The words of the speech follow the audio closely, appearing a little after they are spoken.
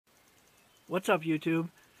What's up, YouTube?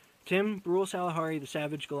 Tim Brule Salahari, the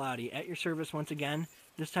Savage Galati, at your service once again,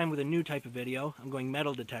 this time with a new type of video. I'm going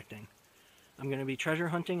metal detecting. I'm going to be treasure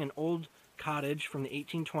hunting an old cottage from the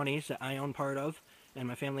 1820s that I own part of, and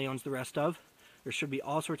my family owns the rest of. There should be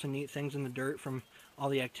all sorts of neat things in the dirt from all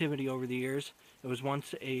the activity over the years. It was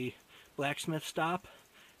once a blacksmith stop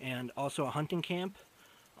and also a hunting camp.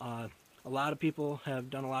 A lot of people have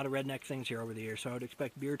done a lot of redneck things here over the years, so I would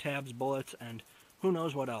expect beer tabs, bullets, and who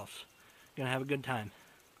knows what else. Gonna have a good time.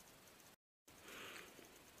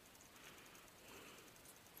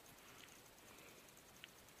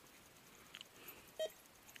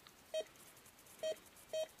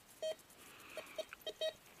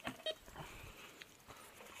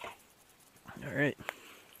 All right.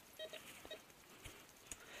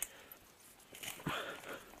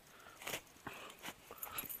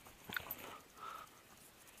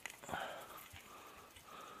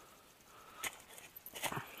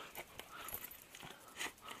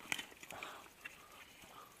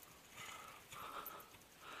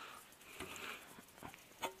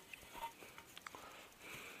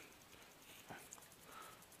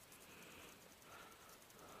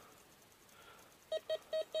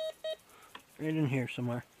 Right in here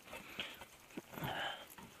somewhere.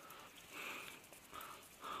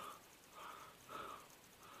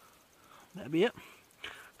 That'd be it.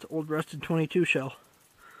 It's an old rusted 22 shell.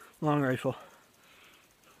 Long rifle.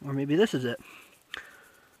 Or maybe this is it.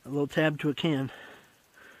 A little tab to a can.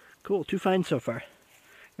 Cool, 2 finds so far.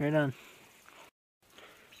 Right on.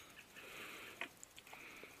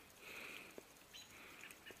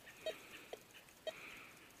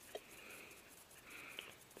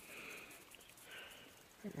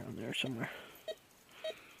 Around there somewhere.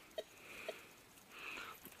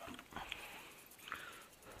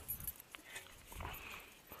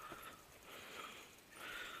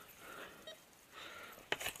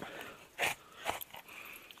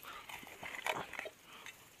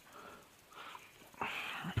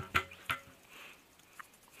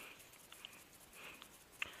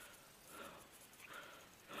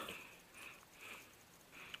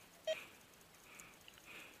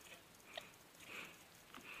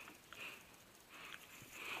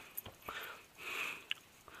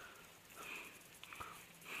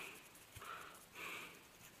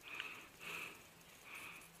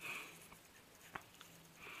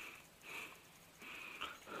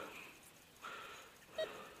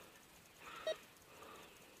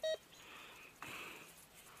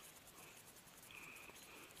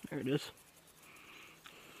 There it is.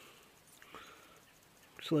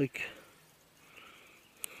 Looks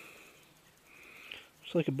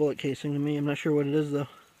like a bullet casing to me. I'm not sure what it is though.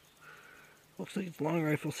 Looks like it's long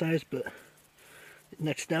rifle size, but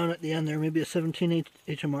next down at the end there, maybe a 17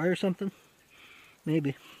 HMR or something.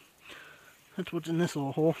 Maybe. That's what's in this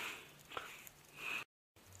little hole.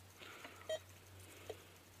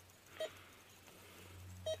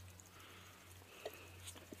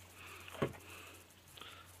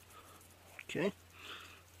 Okay.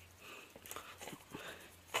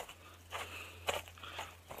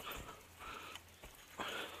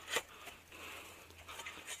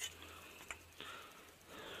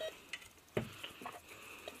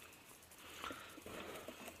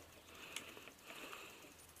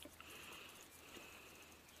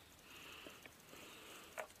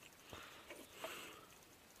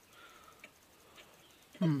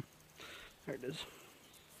 There it is.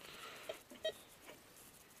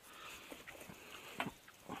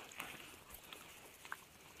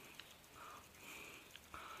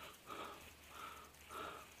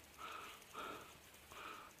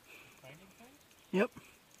 Yep.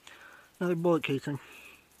 Another bullet casing.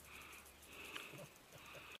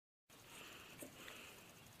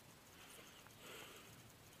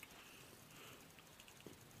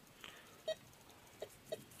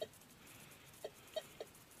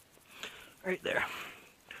 Right there.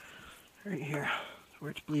 Right here. That's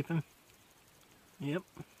where it's bleeping. Yep.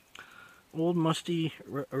 Old musty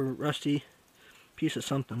or rusty piece of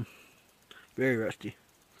something. Very rusty.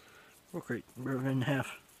 Broke right in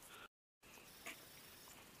half.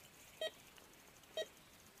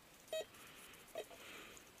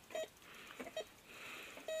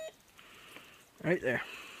 Right there.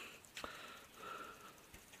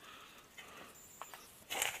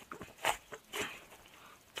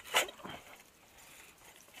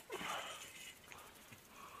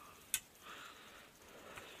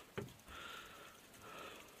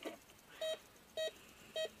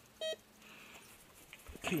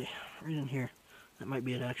 Okay, right in here. That might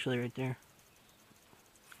be it actually right there.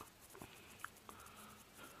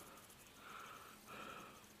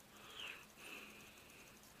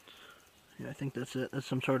 Yeah, I think that's it. That's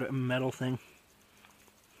some sort of metal thing.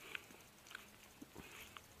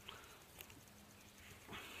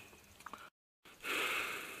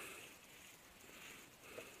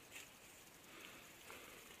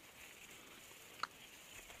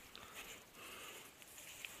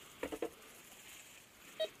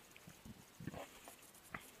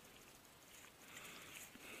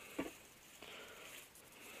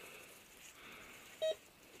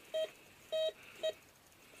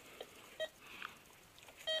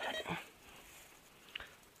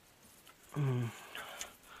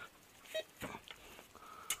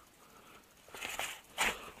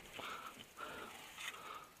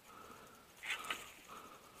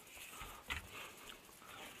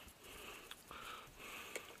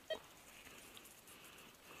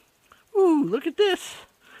 Ooh, look at this!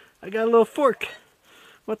 I got a little fork.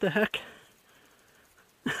 What the heck?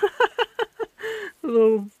 A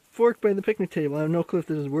little fork by the picnic table. I have no clue if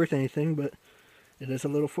this is worth anything, but it is a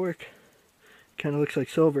little fork. Kind of looks like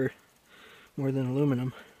silver more than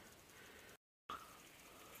aluminum.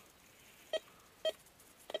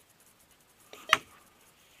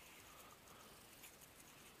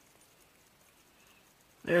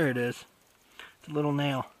 There it is. It's a little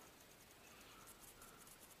nail.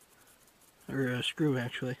 Or a screw,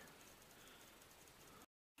 actually.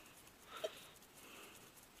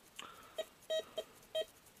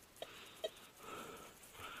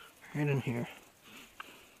 Right in here.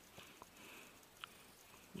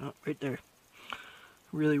 Oh, right there.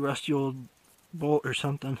 Really rusty old bolt or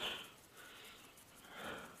something.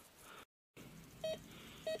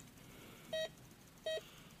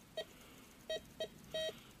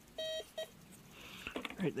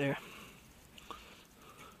 Right there.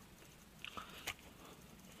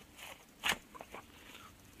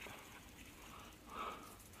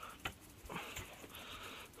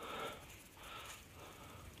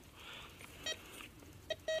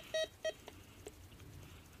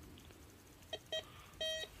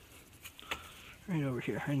 Right over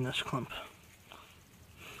here, in this clump.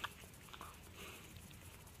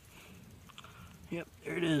 Yep,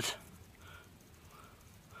 there it is.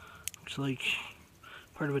 Looks like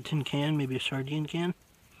part of a tin can, maybe a sardine can.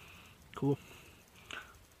 Cool.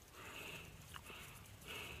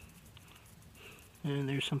 And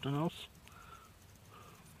there's something else.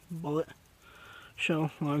 Bullet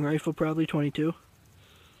shell, long rifle, probably 22.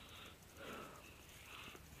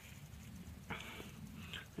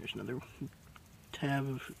 There's another tab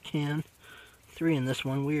of can. 3 in this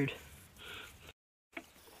one, weird.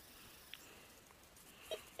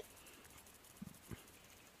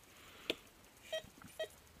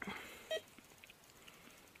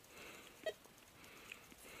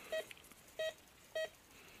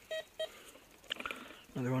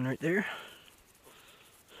 Another one right there.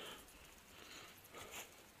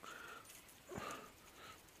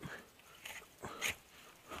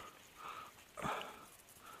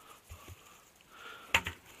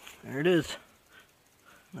 There it is.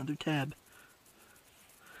 Another tab.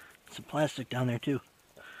 Some plastic down there too.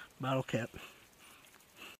 Bottle cap.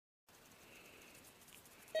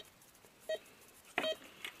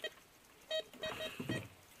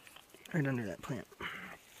 Right under that plant.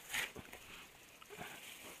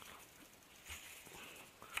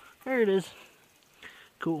 There it is.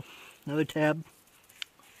 Cool. Another tab.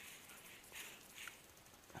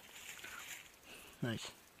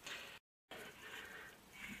 Nice.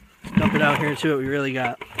 Let's dump it out here and see what we really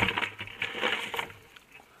got.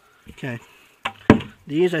 Okay.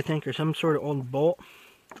 These, I think, are some sort of old bolt.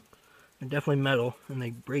 They're definitely metal, and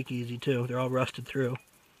they break easy, too. They're all rusted through.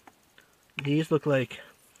 These look like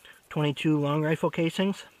 22 long rifle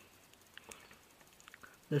casings.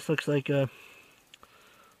 This looks like a,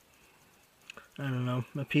 I don't know,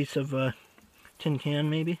 a piece of tin can,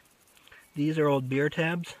 maybe. These are old beer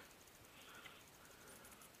tabs.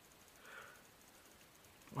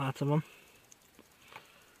 Lots of them.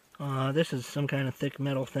 This is some kind of thick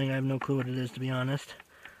metal thing. I have no clue what it is, to be honest.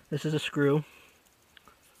 This is a screw.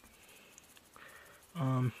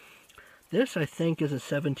 This, I think, is a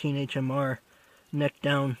 17 HMR neck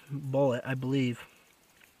down bullet, I believe.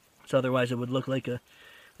 So otherwise it would look like a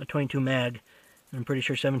 22 mag. I'm pretty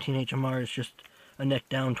sure 17 HMR is just a neck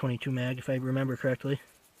down 22 mag, if I remember correctly.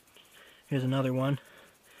 Here's another one.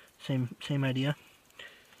 Same idea.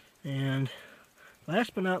 And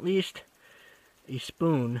last but not least, a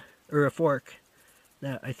spoon, or a fork,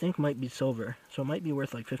 that I think might be silver. So it might be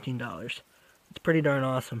worth like $15. It's pretty darn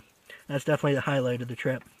awesome. That's definitely the highlight of the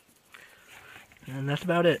trip. And that's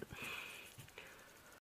about it.